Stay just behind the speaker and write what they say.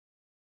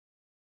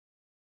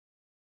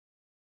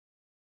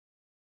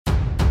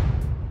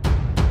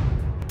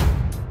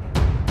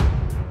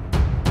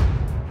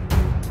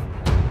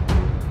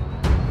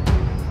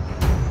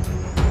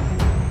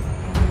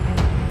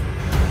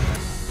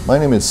My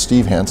name is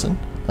Steve Hansen.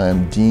 I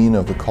am Dean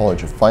of the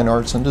College of Fine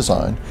Arts and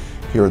Design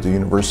here at the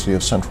University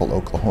of Central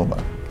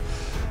Oklahoma.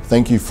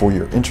 Thank you for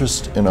your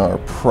interest in our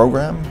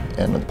program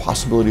and the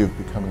possibility of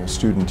becoming a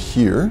student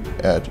here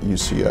at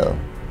UCO.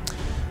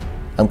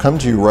 I'm coming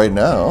to you right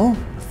now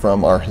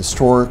from our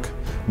historic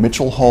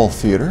Mitchell Hall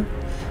Theater,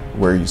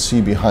 where you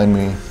see behind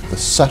me the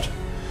set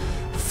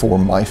for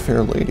My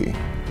Fair Lady.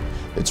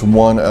 It's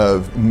one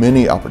of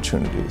many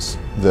opportunities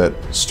that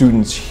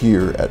students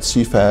here at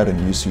CFAD and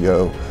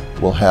UCO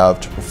will have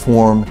to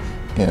perform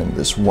in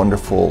this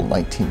wonderful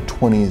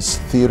 1920s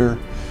theater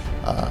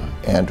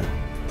and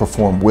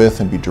perform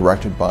with and be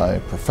directed by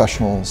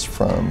professionals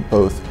from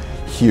both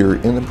here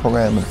in the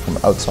program and from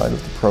outside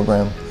of the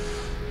program,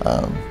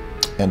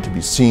 and to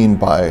be seen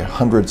by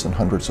hundreds and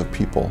hundreds of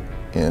people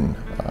in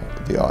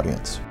the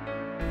audience.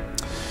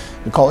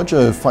 The College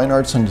of Fine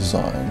Arts and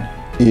Design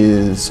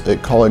is a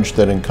college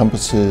that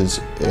encompasses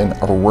an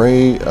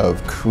array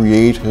of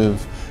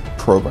creative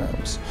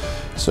programs.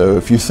 So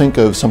if you think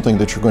of something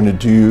that you're going to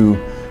do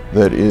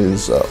that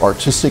is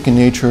artistic in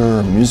nature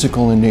or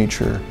musical in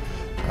nature,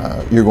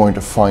 you're going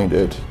to find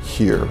it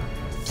here.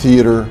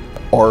 Theater,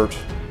 art,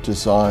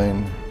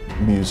 design,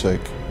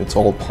 music, it's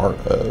all part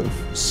of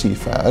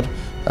CFAD.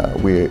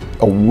 We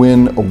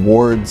win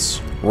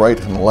awards right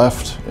and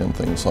left in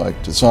things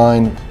like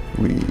design.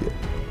 We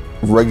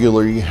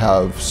regularly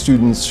have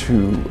students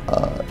who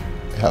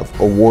have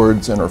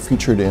awards and are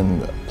featured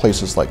in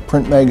places like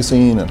Print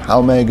Magazine and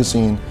How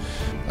Magazine.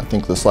 I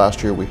think this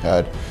last year we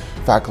had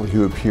faculty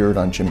who appeared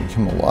on Jimmy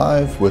Kimmel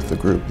Live with the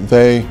group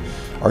They.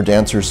 Our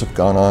dancers have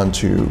gone on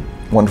to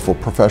wonderful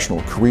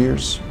professional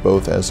careers,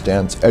 both as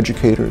dance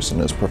educators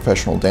and as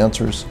professional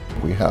dancers.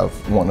 We have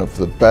one of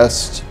the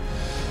best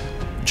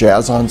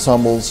jazz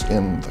ensembles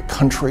in the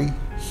country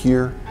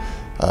here.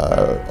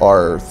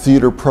 Our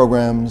theater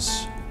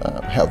programs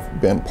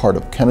have been part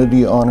of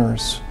Kennedy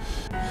Honors.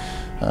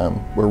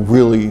 We're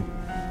really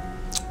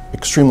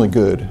extremely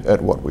good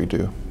at what we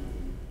do.